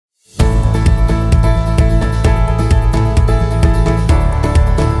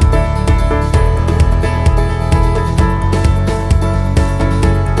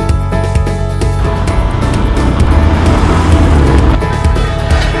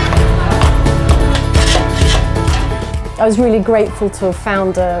I was really grateful to have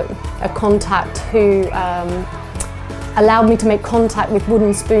found a contact who allowed me to make contact with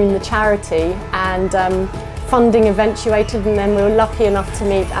Wooden Spoon, the charity, and funding eventuated, and then we were lucky enough to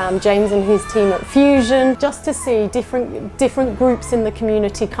meet James and his team at Fusion, just to see different groups in the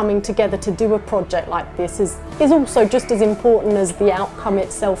community coming together to do a project like this is also just as important as the outcome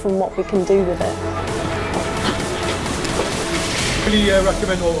itself and what we can do with it. We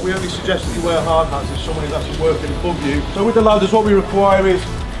recommend, or we only suggest that you wear hard hats as someone who's actually working above you. So with the ladders, what we require is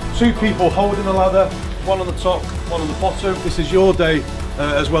 2 people holding the ladder, 1 on the top, 1 on the bottom. This is your day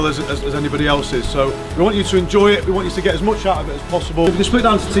as well as anybody else's. So we want you to enjoy it. We want you to get as much out of it as possible. You can split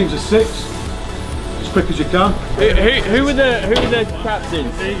down to teams of 6, as quick as you can. Who are the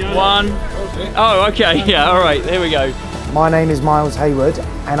captains? There you go. 1. Oh, okay. Yeah. All right. Here we go. My name is Miles Hayward,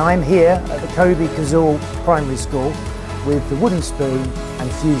 and I'm here at the Kobi Nazrul Primary School with the Wooden Spoon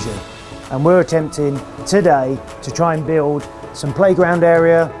and Fusion, and we're attempting today to try and build some playground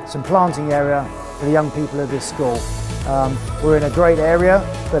area, some planting area for the young people of this school. We're in a great area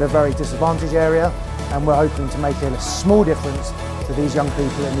but a very disadvantaged area, and we're hoping to make a small difference to these young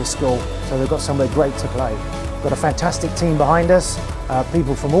people in this school so they've got somewhere great to play. We've got a fantastic team behind us,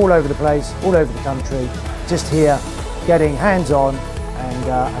 people from all over the place, all over the country, just here getting hands-on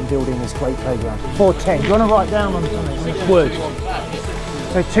and building this great playground. 410, do you want to write down on something? Wood.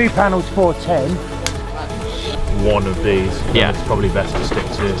 So 2 panels, 410. One of these. Yeah, it's probably best to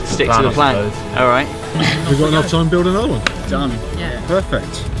stick to the plan. All right. We've got enough time to build another one. Done. Yeah.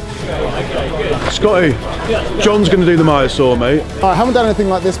 Perfect. Scotty, John's going to do the mire saw, mate. I haven't done anything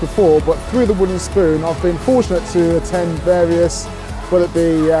like this before, but through the Wooden Spoon, I've been fortunate to attend various, whether it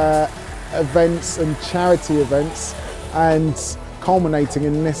be events and charity events, and culminating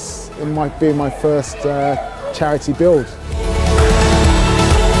in this, being my first charity build.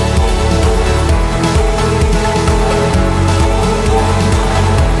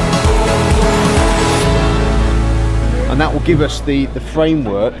 And that will give us the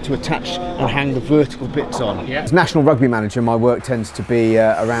framework to attach and hang the vertical bits on. Yeah. As national rugby manager, my work tends to be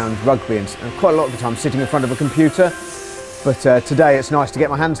around rugby, and quite a lot of the time sitting in front of a computer. But today it's nice to get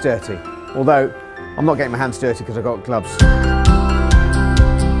my hands dirty. Although I'm not getting my hands dirty because I've got gloves.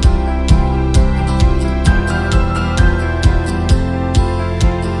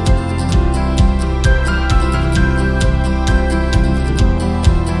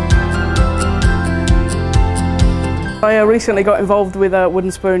 I recently got involved with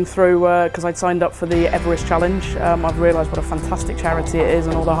Wooden Spoon through because I'd signed up for the Everest Challenge. I've realised what a fantastic charity it is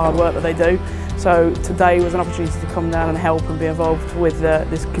and all the hard work that they do. So today was an opportunity to come down and help and be involved with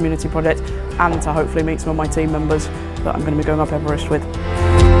this community project, and to hopefully meet some of my team members that I'm going to be going up Everest with.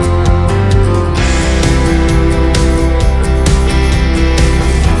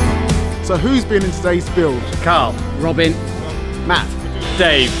 So who's been in today's build? Carl, Robin, Matt,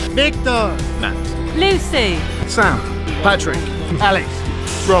 Dave, Victor, Matt, Lucy, Sam, Patrick, Alex,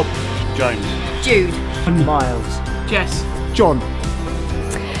 Rob, James, Jude, Miles, Jess, John.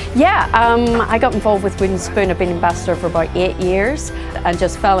 Yeah, I got involved with Wooden Spoon. I've been ambassador for about 8 years and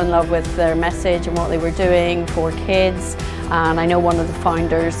just fell in love with their message and what they were doing for kids. And I know one of the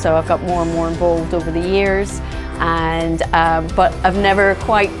founders, so I've got more and more involved over the years. And but I've never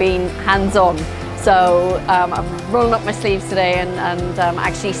quite been hands-on. So I'm rolling up my sleeves today and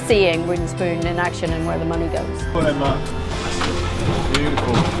actually seeing Wooden Spoon in action and where the money goes.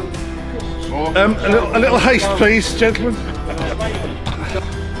 Beautiful. A little haste, please, gentlemen.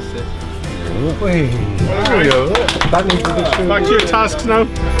 There we go. That needs to be true. Back to your tasks now.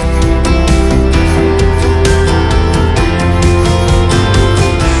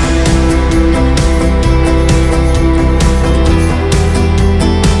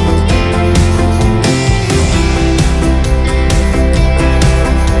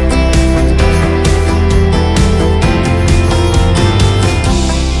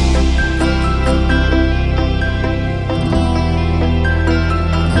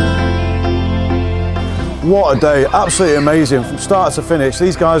 What a day, absolutely amazing from start to finish.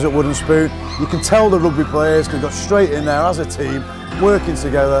 These guys at Wooden Spoon, you can tell the rugby players got straight in there as a team, working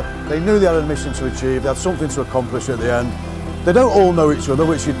together. They knew they had a mission to achieve, they had something to accomplish at the end. They don't all know each other,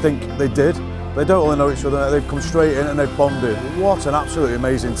 which you'd think they did. They don't all know each other, they've come straight in and they've bonded. What an absolutely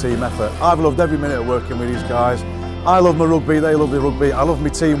amazing team effort. I've loved every minute of working with these guys. I love my rugby, they love the rugby. I love my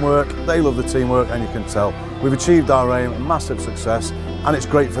teamwork, they love the teamwork, and you can tell. We've achieved our aim, a massive success, and it's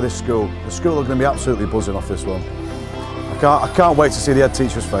great for this school. The school are going to be absolutely buzzing off this one. I can't wait to see the head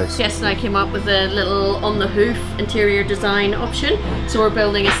teacher's face. Jess and I came up with a little on the hoof interior design option. So we're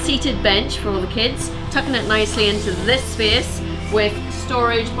building a seated bench for all the kids, tucking it nicely into this space with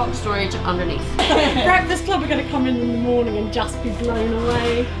storage, box storage underneath. Breakfast Club are going to come in the morning and just be blown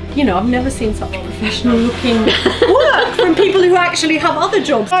away. You know, I've never seen such professional looking work from people who actually have other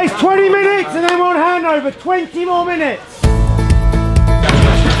jobs. Guys, 20 minutes and then we'll hand over 20 more minutes.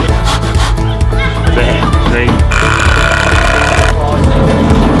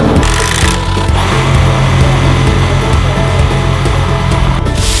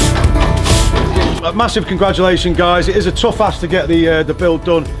 A massive congratulations, guys. It is a tough ask to get the build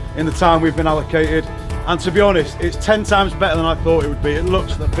done in the time we've been allocated, and to be honest, it's 10 times better than I thought it would be. It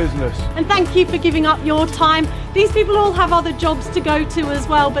looks the business. And thank you for giving up your time. These people all have other jobs to go to as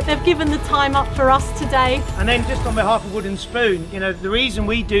well, but they've given the time up for us today. And then just on behalf of Wooden Spoon, you know, the reason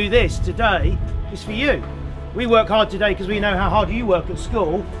we do this today is for you. We work hard today because we know how hard you work at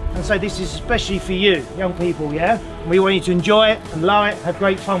school, and so this is especially for you, young people, yeah? And we want you to enjoy it and love it, have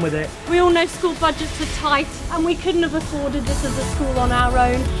great fun with it. We all know school budgets are tight, and we couldn't have afforded this as a school on our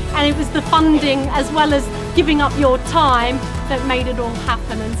own, and it was the funding as well as giving up your time that made it all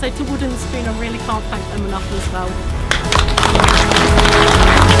happen. And so to Wooden Spoon, I really can't thank them enough as well.